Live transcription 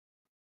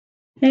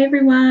Hey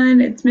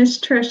everyone, it's Miss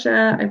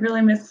Trisha. I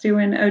really missed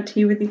doing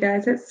OT with you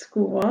guys at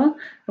school.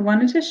 I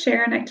wanted to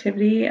share an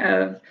activity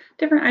of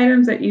different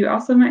items that you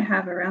also might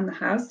have around the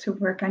house to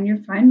work on your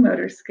fine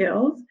motor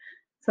skills.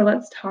 So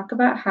let's talk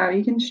about how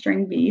you can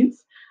string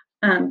beads.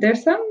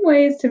 There's some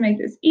ways to make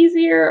this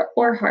easier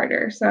or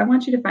harder, so I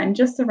want you to find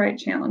just the right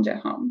challenge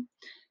at home.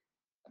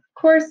 Of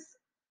course,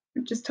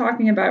 just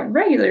talking about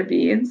regular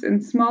beads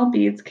and small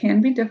beads can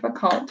be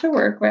difficult to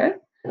work with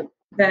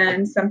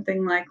than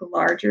something like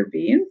larger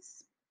beads.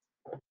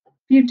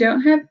 If you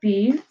don't have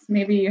beads,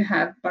 maybe you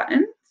have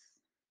buttons.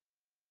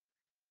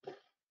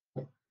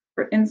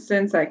 For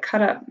instance, I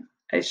cut up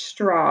a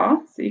straw,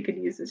 so you could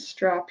use the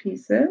straw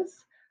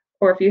pieces.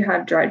 Or if you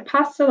have dried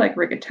pasta like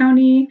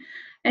rigatoni,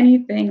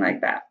 anything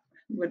like that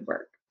would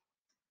work.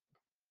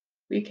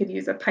 We could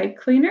use a pipe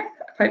cleaner.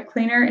 A pipe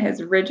cleaner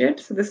is rigid,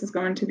 so this is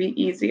going to be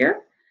easier.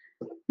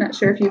 Not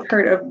sure if you've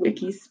heard of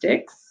Wiki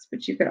Sticks,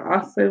 but you could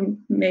also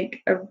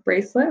make a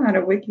bracelet out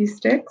of Wiki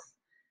Sticks.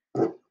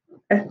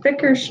 A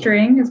thicker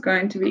string is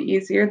going to be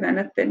easier than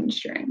a thin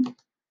string.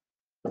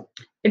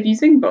 If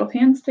using both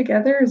hands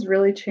together is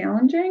really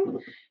challenging,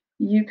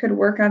 you could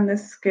work on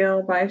this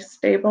skill by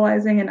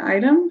stabilizing an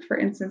item. For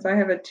instance, I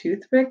have a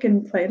toothpick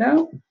in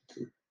Play-Doh.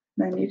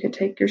 Then you could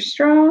take your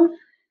straw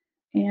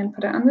and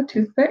put it on the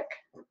toothpick.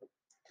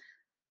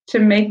 To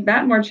make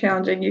that more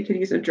challenging, you could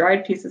use a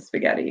dried piece of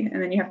spaghetti,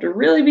 and then you have to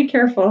really be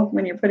careful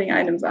when you're putting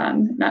items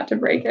on not to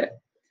break it.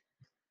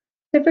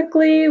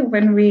 Typically,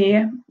 when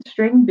we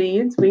string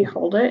beads, we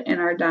hold it in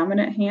our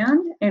dominant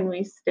hand and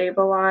we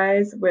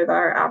stabilize with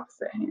our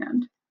opposite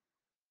hand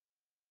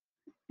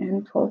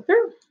and pull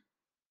through.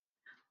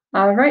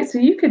 All right, so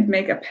you could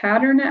make a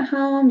pattern at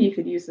home. You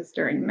could use this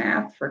during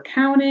math for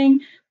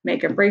counting,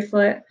 make a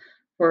bracelet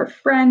for a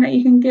friend that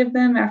you can give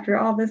them after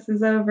all this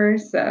is over.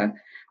 So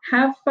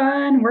have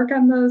fun, work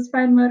on those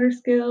fine motor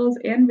skills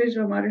and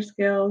visual motor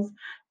skills,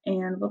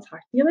 and we'll talk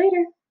to you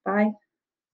later. Bye.